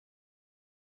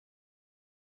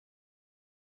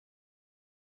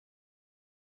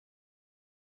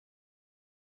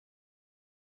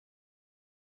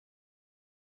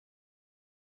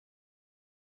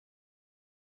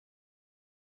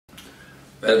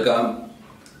Welcome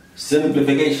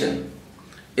simplification.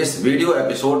 इस video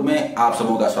episode में आप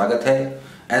सबों का स्वागत है।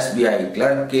 SBI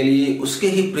क्लर्क के लिए उसके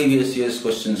ही प्रीवियस ईयर्स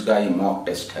क्वेश्चंस का ये मॉक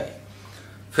टेस्ट है।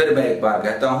 फिर मैं एक बार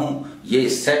कहता हूं, ये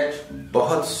सेट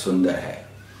बहुत सुंदर है।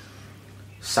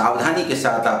 सावधानी के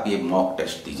साथ आप ये मॉक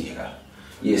टेस्ट दीजिएगा।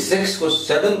 ये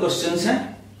 7 क्वेश्चंस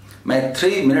हैं। मैं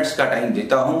 3 मिनट्स का टाइम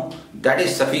देता हूं, दैट इज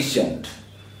सफिशिएंट।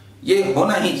 ये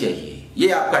होना ही चाहिए, ये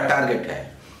आपका टारगेट है।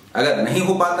 अगर नहीं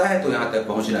हो पाता है तो यहां तक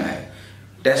पहुंचना है।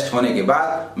 टेस्ट होने के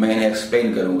बाद मैं इन्हें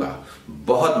एक्सप्लेन करूंगा,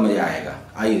 बहुत मजा आएगा।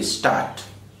 आइए स्टार्ट।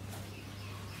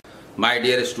 माय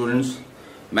डियर स्टूडेंट्स,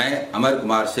 मैं अमर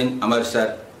कुमार सिंह अमर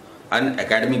सर अन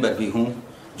अकेडमी पर भी हूं,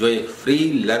 जो एक फ्री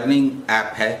लर्निंग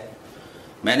ऐप है।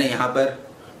 मैंने यहां पर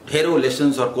ढेरों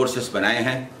लेसन्स और कोर्सेस बनाए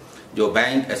हैं जो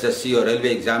बैंक, SSC और रेलवे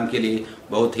एग्जाम के लिए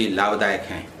बहुत ही लाभदायक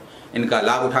हैं। इनका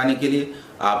लाभ उठाने के लिए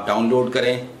आप डाउनलोड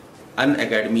करें अन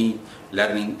अकेडमी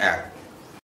लर्निंग ऐप।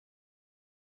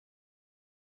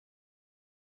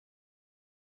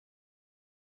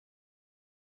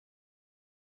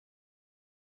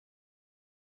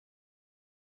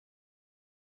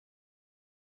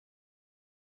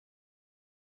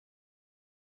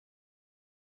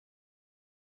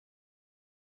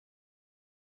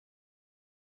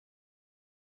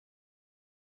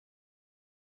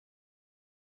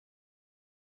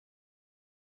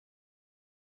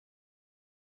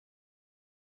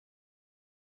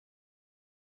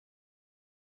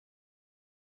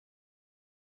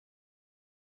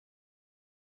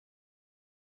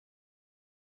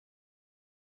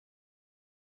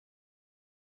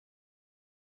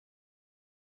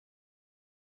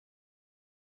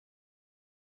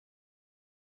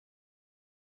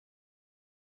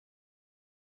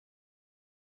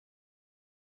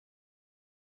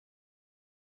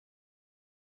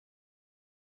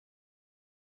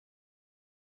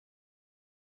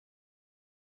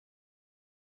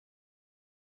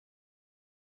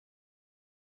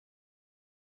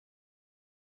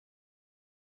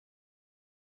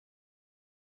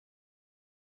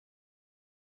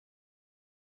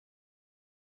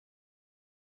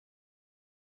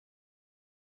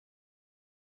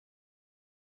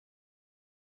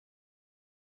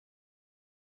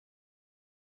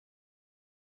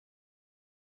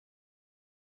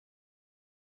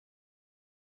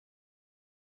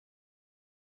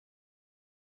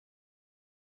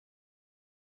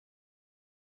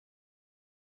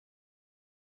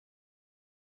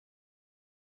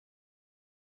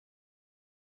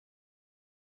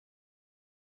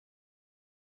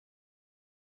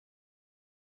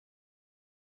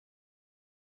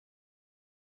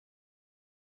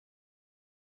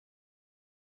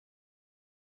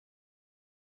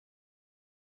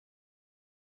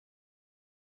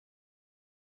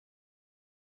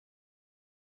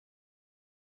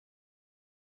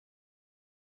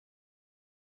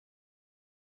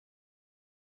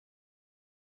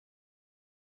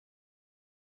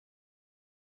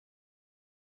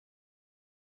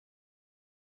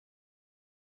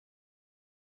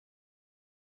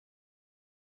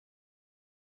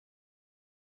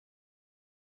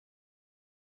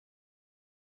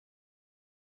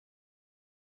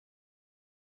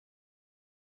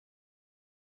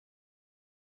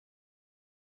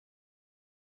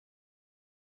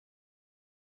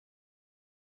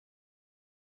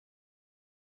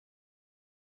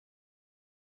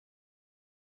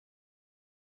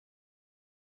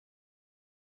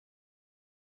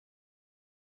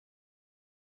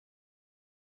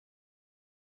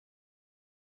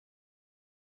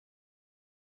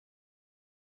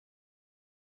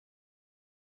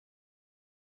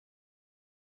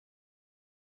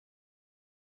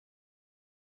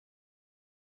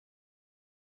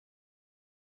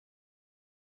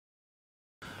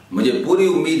 मुझे पूरी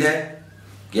उम्मीद है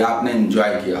कि आपने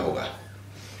एंजॉय किया होगा।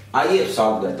 आइए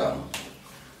सॉल्व करता हूं।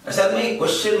 असल में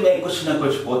क्वेश्चन में कुछ ना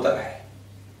कुछ होता है।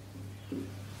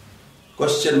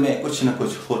 क्वेश्चन में कुछ ना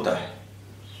कुछ होता है।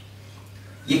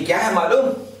 ये क्या है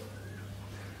मालूम?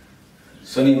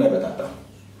 सुनिए, मैं बताता हूं।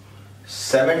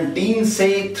 17 से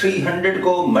 300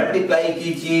 को मल्टीप्लाई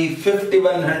कीजिए,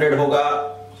 5100 होगा।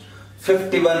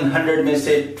 5100 में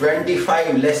से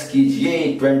 25 लेस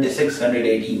कीजिए,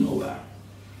 2618 होगा।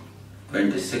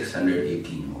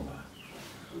 2618 होगा।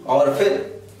 और फिर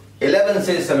 11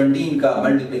 से 17 का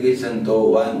मल्टीप्लिकेशन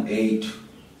तो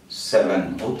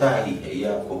 187 होता ही है, ये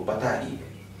आपको पता ही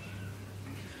है।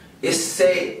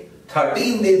 इससे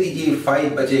 13 दे दीजिए,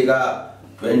 5 बचेगा,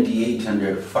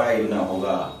 2805 ना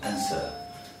होगा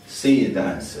answer. C is the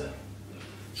answer,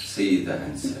 C is the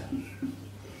answer.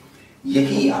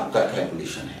 यही आपका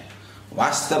कैलकुलेशन है।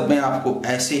 वास्तव में आपको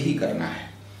ऐसे ही करना है।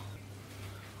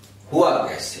 हुआ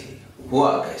कैसे?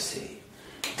 हुआ कैसे?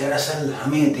 दरअसल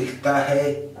हमें दिखता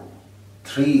है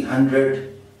 300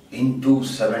 इंटू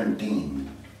 17,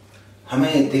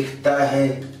 हमें दिखता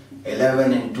है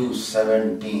 11 इंटू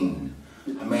 17,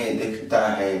 हमें दिखता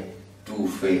है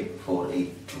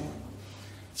 2482।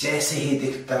 जैसे ही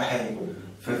दिखता है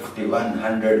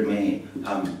 5100 में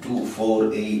हम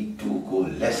 2482 को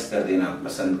लेस कर देना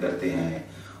पसंद करते हैं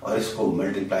और इसको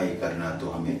मल्टीप्लाई करना तो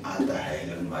हमें आता है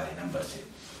 11 वाले नंबर से।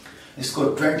 इसको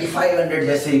 2500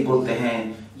 जैसे ही बोलते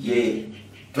हैं, ये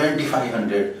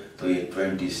 2500 तो ये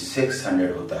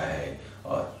 2600 होता है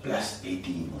और प्लस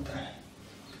 18 होता है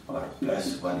और प्लस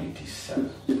 187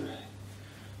 होता है।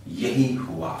 यही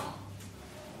हुआ,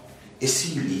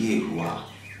 इसीलिए हुआ।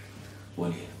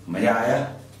 बोलिए, मजा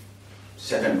आया?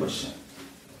 सेकंड क्वेश्चन,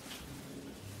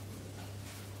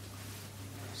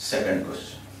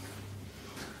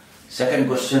 सेकंड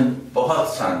क्वेश्चन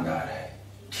बहुत शानदार है,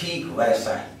 ठीक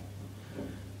वैसा ही।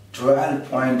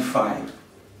 12.5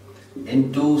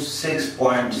 into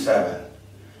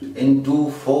 6.7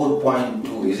 into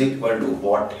 4.2 is equal to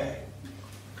what है?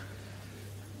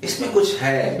 इसमें कुछ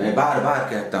है, मैं बार बार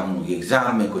कहता हूं,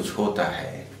 एग्जाम में कुछ होता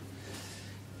है।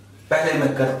 पहले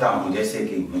मैं करता हूं जैसे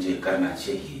कि मुझे करना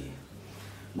चाहिए।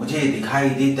 मुझे दिखाई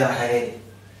देता है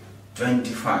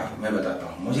 25, मैं बताता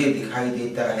हूं, मुझे दिखाई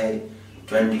देता है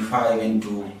 25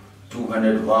 इंटू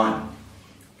 201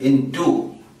 इंटू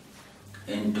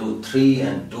 3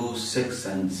 and 2 6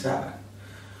 and 7।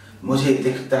 मुझे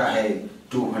दिखता है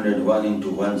 201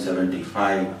 इंटू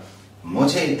 175,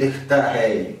 मुझे दिखता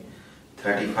है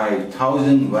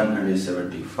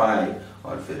 35,175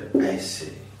 और फिर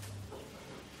ऐसे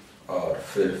और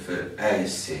फिर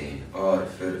ऐसे और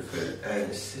फिर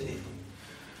ऐसे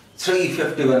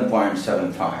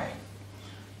 351.75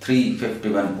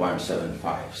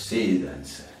 351.75 सी इज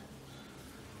आंसर।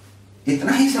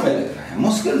 इतना ही समय लगना है,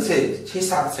 मुश्किल से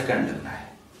 6-7 सेकंड लगना है।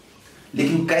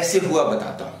 लेकिन कैसे हुआ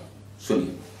बताता हूं,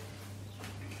 सुनिए।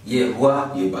 ये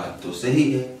हुआ, ये बात तो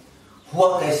सही है।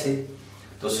 हुआ कैसे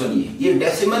तो सुनिए, ये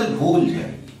डेसिमल भूल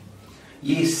जाएगी।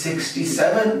 ये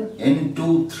 67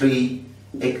 इंटू 3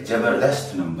 एक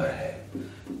जबरदस्त नंबर है,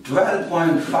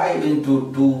 12.5 इंटू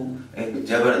 2 एक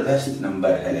जबरदस्त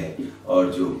नंबर है,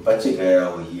 और जो बच गया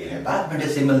वो ये है। बाद में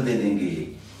डेसिमल दे देंगे।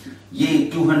 ये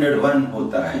 201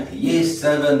 होता है, ये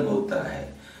 7 होता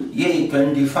है, ये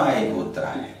 25 होता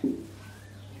है।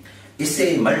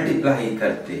 इसे मल्टीप्लाई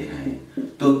करते हैं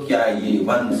तो क्या ये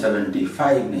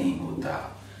 175 नहीं होता?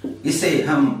 इसे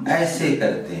हम ऐसे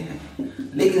करते हैं,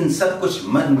 लेकिन सब कुछ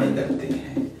मन में करते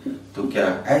हैं, तो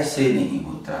क्या ऐसे नहीं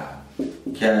होता?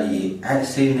 क्या ये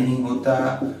ऐसे नहीं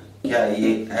होता? क्या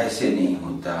ये ऐसे नहीं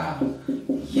होता?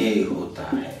 ये होता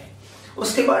है।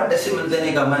 उसके बाद डेसिमल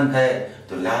देने का मन है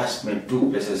तो लास्ट में 2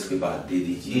 प्लेसेस के बाद दे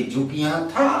दीजिए, जो कि यहां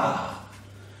था।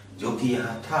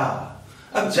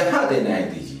 अब जहां देना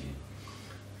है दीजिए।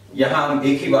 यहां हम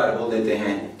एक ही बार बोल देते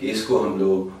हैं कि इसको हम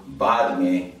लोग बाद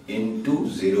में इंटू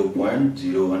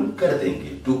 0.01 कर देंगे।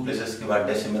 2 प्लेसेस के बाद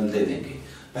डेसिमल दे देंगे।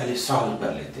 पहले सॉल्व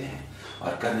कर लेते हैं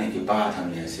और करने के बाद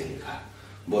हमने ऐसे लिखा।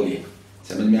 बोलिए,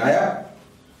 समझ में आया?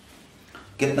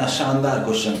 कितना शानदार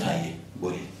क्वेश्चन था ये।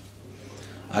 बोलिए,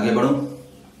 आगे बढ़ूं?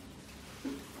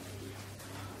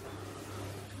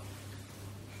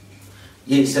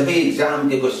 ये सभी एग्जाम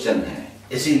के क्वेश्चन हैं,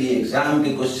 इसीलिए एग्जाम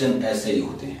के क्वेश्चन ऐसे ही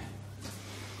होते हैं।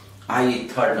 आइए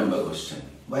थर्ड नंबर क्वेश्चन,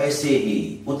 वैसे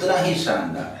ही उतना ही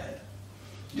शानदार है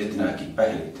जितना कि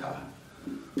पहले था।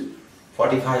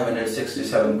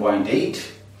 4567.8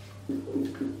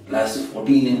 plus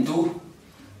 14 into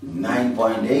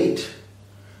 9.8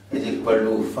 is equal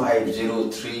to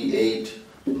 5038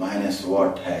 minus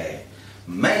what है।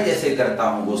 मैं जैसे करता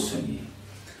हूं वो सुनिए।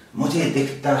 मुझे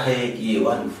दिखता है कि ये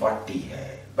 140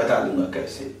 है, बता दूंगा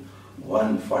कैसे।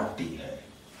 140 है।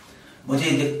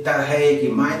 मुझे दिखता है कि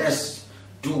माइनस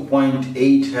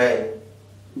 2.8 है,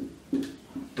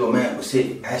 तो मैं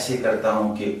उसे ऐसे करता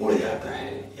हूं कि उड़ जाता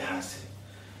है।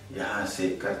 यहां से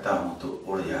करता हूं तो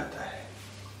उड़ जाता है।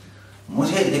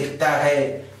 मुझे दिखता है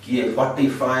कि ये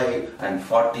 45 and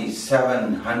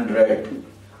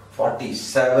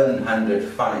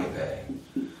 4705 है,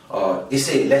 और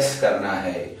इसे लेस करना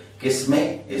है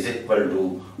किसमें? Is equal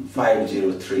to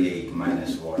 5038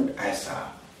 minus what.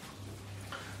 ऐसा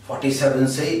 47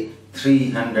 से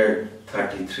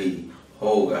 333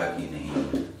 होगा कि नहीं?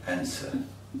 आंसर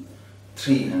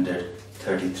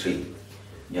 333,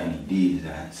 यानी डी इज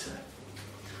आंसर।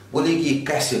 बोलिए कि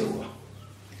कैसे हुआ,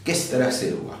 किस तरह से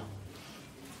हुआ?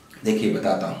 देखिए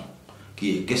बताता हूं कि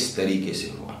ये किस तरीके से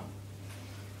हुआ।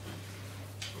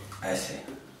 ऐसे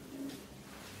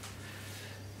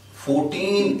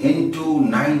 14 इंटू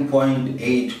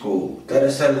 9.8 को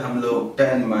दरअसल हम लोग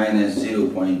 10 माइनस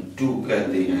 0.2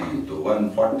 कहते हैं, तो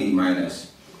 140 माइनस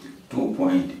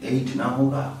 2.8 ना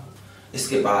होगा।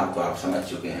 इसके बाद तो आप समझ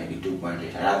चुके हैं कि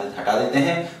 2.8 हटा देते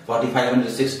हैं,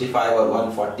 4565 और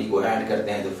 140 को ऐड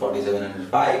करते हैं तो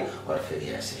 4705 और फिर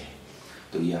ऐसे।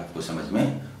 तो ये आपको समझ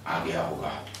में आ गया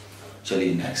होगा।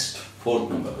 चलिए नेक्स्ट,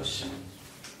 4th नंबर क्वेश्चन।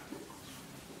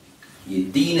 ये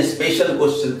 3 स्पेशल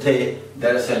क्वेश्चन थे,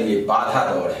 दरअसल ये बाधा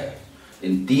दौड़ है।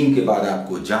 इन 3 के बाद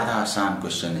आपको ज्यादा आसान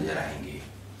क्वेश्चन नजर आएंगे।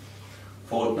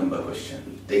 4th नंबर क्वेश्चन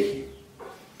देखिए,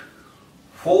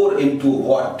 4 into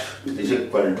what is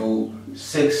equal to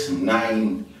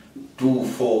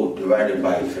 6924 divided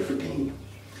by 15।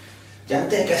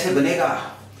 जानते हैं कैसे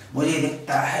बनेगा? मुझे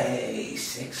दिखता है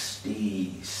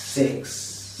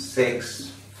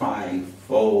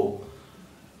 66654,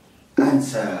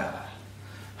 answer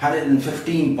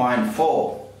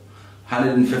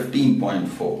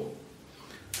 115.4,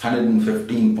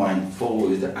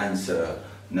 115.4 is the answer,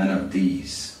 none of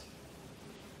these.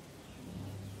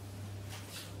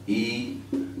 E,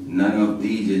 none of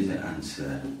these is the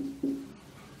answer.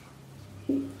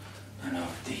 None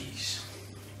of these.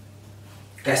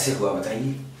 कैसे हुआ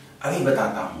बताइए? अभी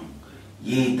बताता हूं।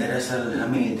 ये दरअसल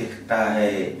हमें दिखता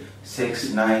है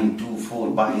 6924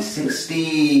 by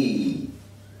 60।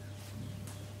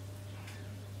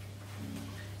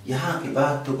 यहां के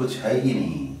बाद तो कुछ है ही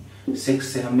नहीं। 6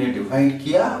 से हमने डिवाइड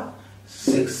किया,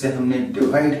 6 से हमने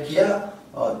डिवाइड किया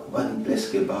और 1 प्लस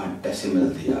के बाद डेसिमल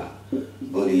दिया।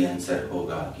 बोलिए आंसर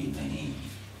होगा कि नहीं?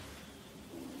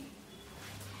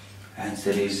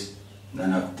 Answer is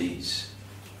none of these.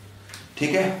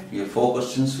 ठीक है, ये 4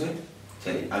 क्वेश्चंस हुए।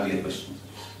 चलिए अगले क्वेश्चन।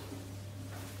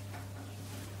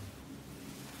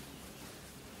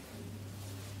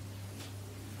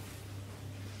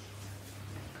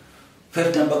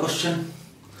 फिफ्थ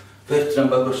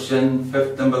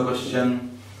नंबर क्वेश्चन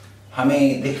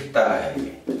हमें दिखता है,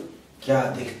 क्या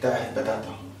दिखता है बताता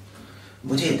हूं।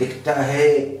 मुझे दिखता है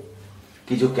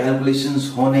कि जो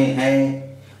कैलकुलेशंस होने हैं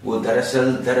वो दरअसल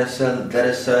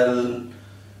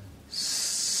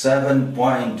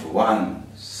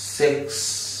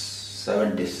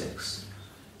 7.1676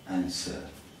 आंसर।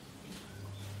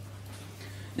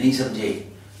 नहीं समझे?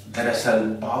 दरअसल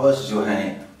पावर्स जो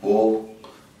हैं वो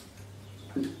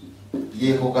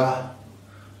ये होगा,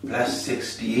 प्लस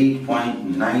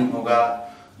 68.9 होगा,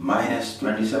 माइनस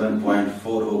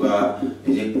 27.4 होगा,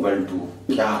 इज इक्वल टू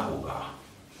क्या होगा?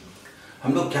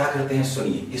 हम लोग क्या करते हैं,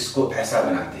 सुनिए, इसको ऐसा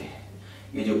बनाते हैं।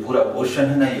 ये जो पूरा पोर्शन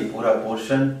है ना, ये पूरा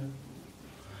पोर्शन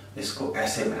इसको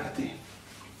ऐसे बनाते हैं।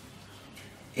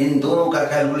 इन दोनों का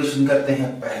कैलकुलेशन करते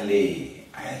हैं पहले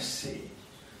ऐसे,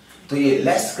 तो ये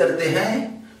लेस करते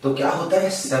हैं तो क्या होता है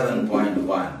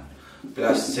 7.1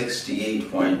 प्लस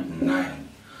 68.9,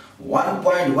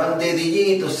 1.1 दे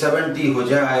दीजिए तो 70 हो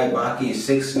जाए, बाकी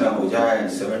 6 ना हो जाए,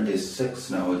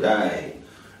 76 ना हो जाए,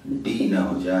 डी ना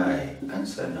हो जाए,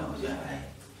 आंसर ना हो जाए।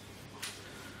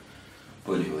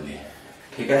 बोलिए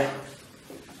ठीक है।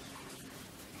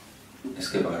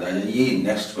 इसके बाद आ जाइए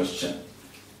नेक्स्ट क्वेश्चन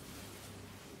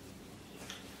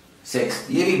 6।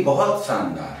 ये भी बहुत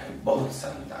शानदार है, बहुत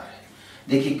शानदार है।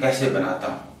 देखिए कैसे बनाता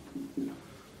हूं।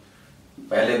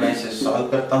 पहले मैं इसे सॉल्व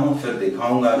करता हूं, फिर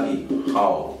दिखाऊंगा कि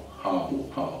हाउ।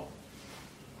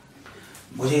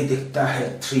 मुझे दिखता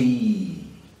है 3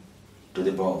 to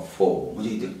the power 4, मुझे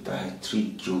दिखता है 3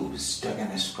 cubes taken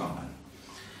as common,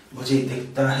 मुझे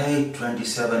दिखता है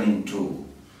 27 into,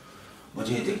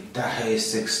 मुझे दिखता है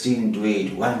 16 into 8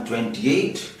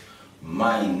 128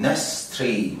 minus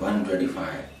 3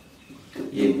 125,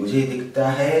 ये मुझे दिखता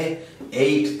है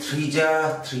 8 3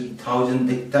 जा 3000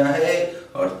 दिखता है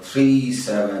और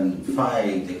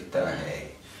 375 दिखता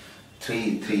है,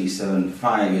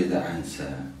 3375 is the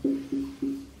answer।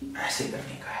 ऐसे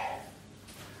करने का है,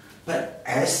 पर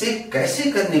ऐसे कैसे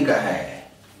करने का है?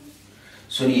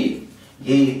 सुनिए,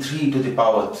 ये 3 to the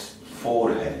power 4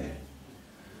 है,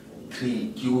 3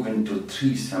 cube into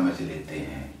 3 समझ लेते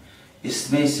हैं।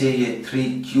 इसमें से ये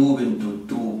 3 cube into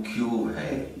 2 cube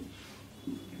है।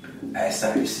 ऐसा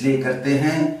इसलिए करते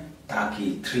हैं ताकि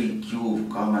 3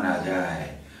 cube कॉमन आ जाए,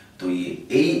 तो ये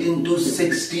 8 into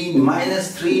 16 minus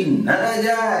 3 न रह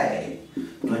जाए।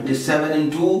 27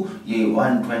 into ये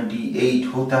 128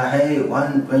 होता है,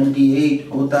 128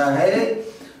 होता है,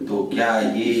 तो क्या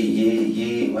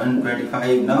ये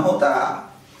 125 ना होता?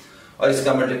 और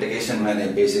इसका मल्टीप्लिकेशन मैंने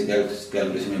बेसिक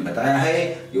कैलकुलेशन में बताया है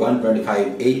कि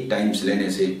 125 8 टाइम्स लेने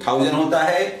से 1000 होता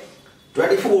है।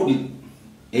 24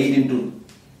 8 into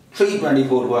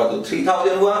 324 हुआ तो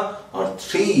 3000 हुआ और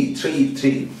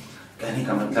 333, कहने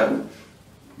का मतलब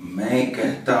मैं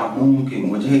कहता हूं कि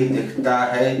मुझे दिखता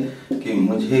है कि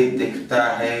मुझे दिखता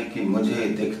है कि मुझे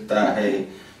दिखता है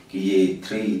कि ये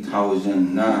 3000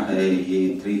 ना है, ये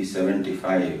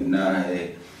 375 ना है,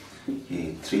 ये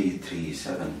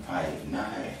 3375 ना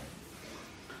है।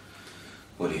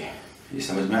 बोलिए, ये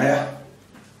समझ में आया?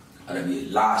 और अब ये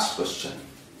last question,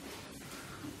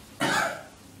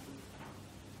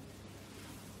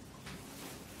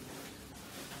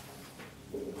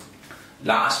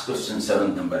 last question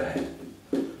 7 number है।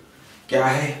 क्या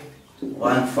है?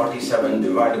 147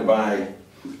 divided by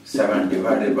 7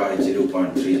 divided by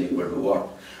 0.3 equal to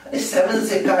what? 7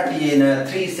 से काटिए ना,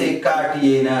 3 से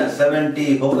काटिए ना,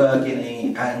 70 होगा कि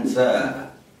नहीं आंसर?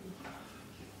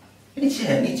 नीचे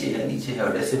है, नीचे है, नीचे है,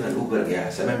 और डेसिमल ऊपर गया।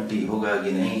 70 होगा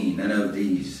कि नहीं? None of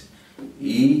these,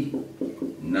 E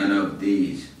none of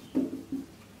these.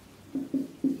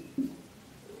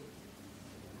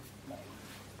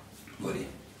 बोलिए,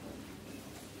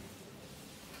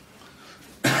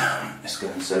 इसका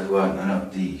आंसर हुआ नन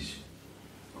ऑफ दीज।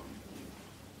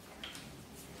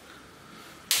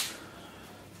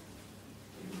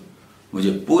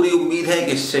 मुझे पूरी उम्मीद है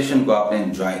कि इस सेशन को आपने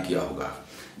एंजॉय किया होगा।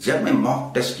 जब मैं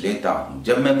मॉक टेस्ट लेता हूं,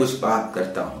 जब मैं कुछ बात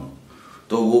करता हूं,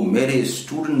 तो वो मेरे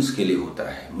स्टूडेंट्स के लिए होता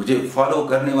है, मुझे फॉलो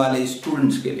करने वाले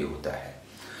स्टूडेंट्स के लिए होता है।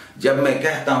 जब मैं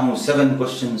कहता हूं 7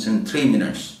 क्वेश्चंस इन 3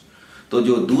 मिनट्स, तो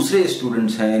जो दूसरे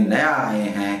स्टूडेंट्स हैं, नया आए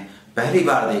हैं, पहली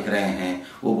बार देख रहे हैं,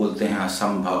 वो बोलते हैं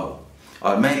असंभव।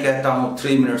 और मैं कहता हूं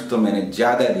 3 मिनट्स तो मैंने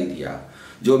ज्यादा दे दिया।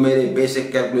 जो मेरे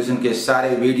बेसिक कैलकुलेशन के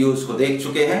सारे वीडियोस को देख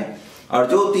चुके हैं और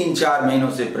जो 3-4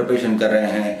 महीनों से प्रिपरेशन कर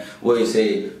रहे हैं, वो इसे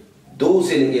 2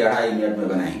 से लेके 2.5 मिनट में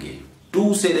बनाएंगे,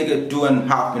 2 से लेके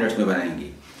 2.5 मिनट्स में बनाएंगे।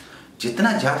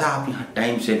 जितना ज्यादा आप यहाँ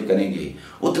टाइम सेव करेंगे,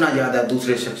 उतना ज्यादा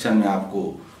दूसरे सेक्शन में आपको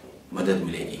मदद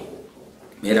मिलेगी।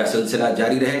 मेरा सिलसिला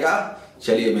जारी रहेगा।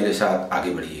 चलिए मेरे साथ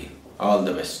आगे बढ़िए। All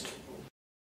the best.